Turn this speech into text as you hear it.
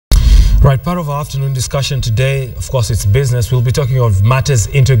Right, part of our afternoon discussion today, of course, it's business. We'll be talking of matters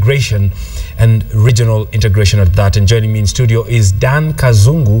integration and regional integration at that. And joining me in studio is Dan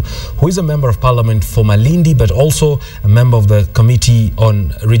Kazungu, who is a member of parliament for Malindi, but also a member of the Committee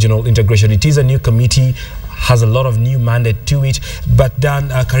on Regional Integration. It is a new committee, has a lot of new mandate to it. But Dan,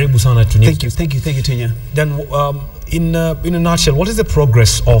 karibu sana to Thank you, Tunya. Dan, in a nutshell, what is the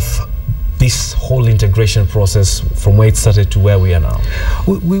progress of this whole integration process from where it started to where we are now?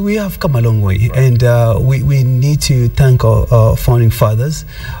 We have come a long way, right. And we need to thank our founding fathers.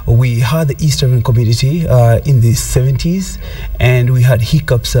 We had the East African Community in the 70s, and we had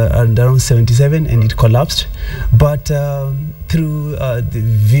hiccups around 77, and it collapsed. But through the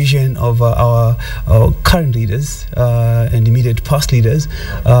vision of our current leaders and immediate past leaders,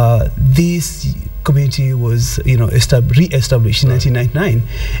 this community was, re-established in 1999,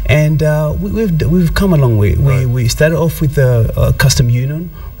 and we've come a long way. We started off with a custom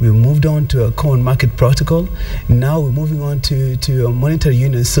union. We moved on to a common market protocol. Now we're moving on to a monetary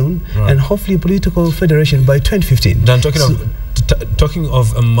union soon, and hopefully a political federation by 2015. Dan, talking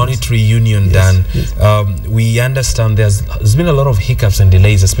of a monetary union, Dan, we understand there's been a lot of hiccups and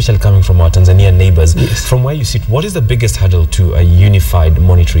delays, especially coming from our Tanzanian neighbors. Yes. From where you sit, what is the biggest hurdle to a unified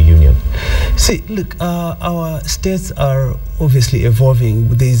monetary union? See, look, our states are obviously evolving.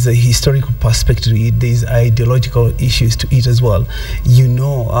 There's a historical perspective to it. There's ideological issues to it as well.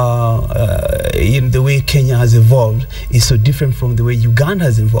 In the way Kenya has evolved is so different from the way Uganda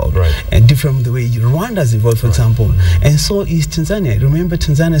has evolved, and different from the way Rwanda has evolved, for example. And so is Tanzania. Remember,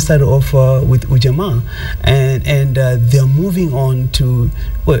 Tanzania started off with Ujamaa, and they're moving on to,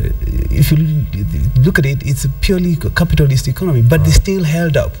 well, if you look at it, it's a purely capitalist economy, but they still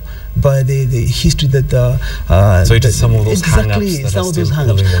held up by the history that so it is some of those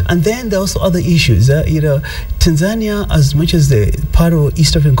hang-ups. And then there are also other issues. Tanzania, as much as the part of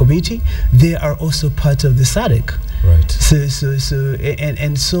East African Community, they are also part of the SADC. Right. So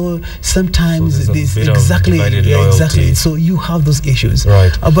sometimes there's this exactly. So you have those issues.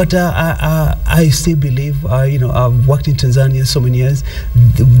 Right. But I still believe, I've worked in Tanzania so many years.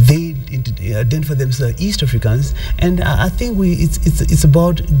 They identify themselves as East Africans, and I think it's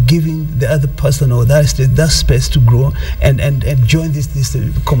about giving the other person or that state that space to grow and join this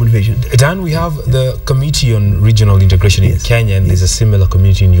common vision. Dan, we have the Committee on Regional Integration in Kenya, and there's a similar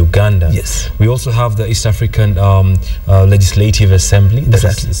community in Uganda. Yes. We also have the East African Legislative Assembly that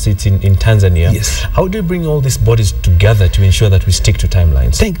sits in Tanzania. Yes. How do you bring all these bodies together to ensure that we stick to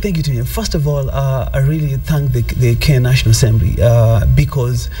timelines? Thank you, Tunya. First of all, I really thank the Kenya National Assembly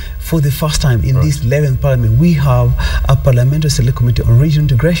because for the first time in this 11th Parliament, we have a Parliamentary Select Committee on Regional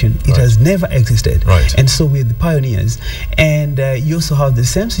Integration. It has never existed. And so we're the pioneers. And you also have the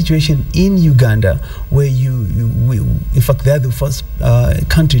same situation in Uganda, where in fact, they're the first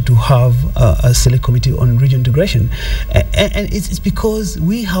country to have a Select Committee on Regional Integration. And it's because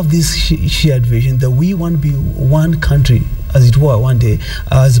we have this shared vision that we want to be one country, as it were, one day,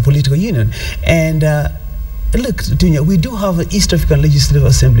 as a political union. And look, Tunya, we do have an East African Legislative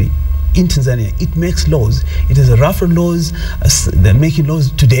Assembly in Tanzania. It makes laws. It has a raft of laws. They're making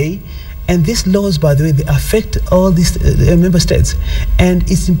laws today. And these laws, by the way, they affect all these member states. And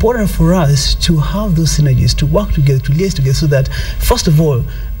it's important for us to have those synergies, to work together, to liaise together, so that, first of all,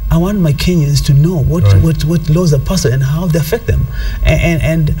 I want my Kenyans to know what laws are passed and how they affect them.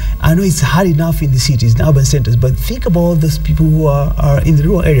 And I know it's hard enough in the cities, in urban centers, but think about those people who are in the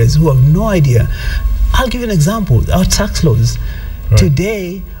rural areas who have no idea. I'll give you an example. Our tax laws.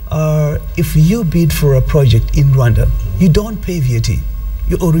 Today, if you bid for a project in Rwanda, you don't pay VAT.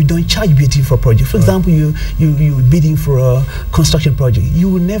 Or you don't charge VAT for a project. For example, you're bidding for a construction project. You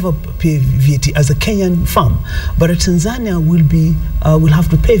will never pay VAT as a Kenyan firm, but a Tanzania will have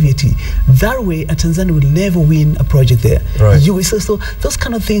to pay VAT. That way, a Tanzania will never win a project there. So those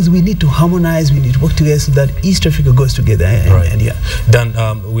kind of things we need to harmonize. We need to work together so that East Africa goes together. Dan,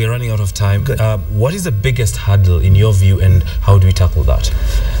 we're running out of time. What is the biggest hurdle in your view, and how do we tackle that?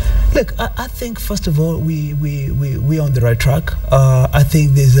 Look, I think first of all we're on the right track. I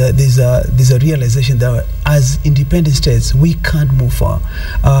think there's a realization that as independent states we can't move far.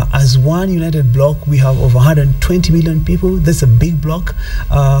 As one united bloc, we have over 120 million people. That's a big bloc.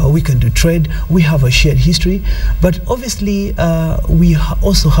 We can do trade. We have a shared history, but obviously we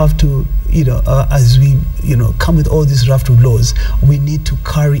also have to, as we come with all these raft of laws, we need to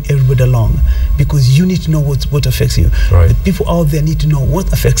carry everybody along, because you need to know what affects you. The people out there need to know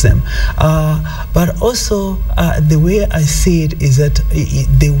what affects them. But also the way I see it is that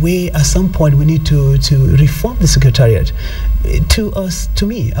the way at some point we need to reform the Secretariat to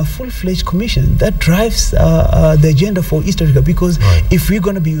me, a full-fledged commission that drives the agenda for East Africa. Because if we're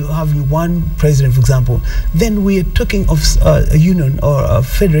going to be having one president, for example, then we're talking of a union or a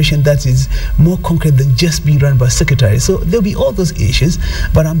federation that is more concrete than just being run by secretary. So there'll be all those issues,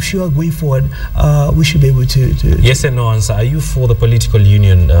 but I'm sure going forward we should be able to yes and no answer. Are you for the political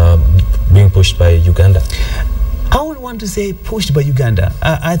union being pushed by Uganda? I would want to say pushed by Uganda.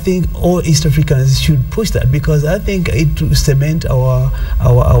 I think all East Africans should push that, because I think it will cement our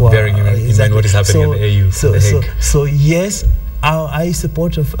bearing in mind what is happening at the AU. So yes, I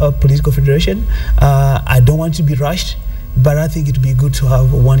support a political federation. I don't want to be rushed, but I think it would be good to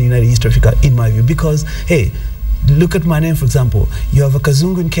have one united East Africa, in my view, because hey, look at my name, for example. You have a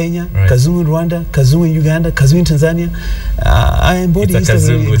Kazungu in Kenya, Kazungu in Rwanda, Kazungu in Uganda, Kazungu in Tanzania. I embody East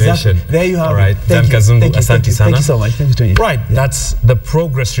Africa. Exactly. There you have all right. it. Thank you. Kazungu, Thank you so much. Thank you, Tunya. Right. Yeah. That's the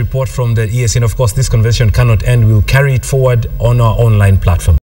progress report from the ESN. Of course, this conversation cannot end. We'll carry it forward on our online platform.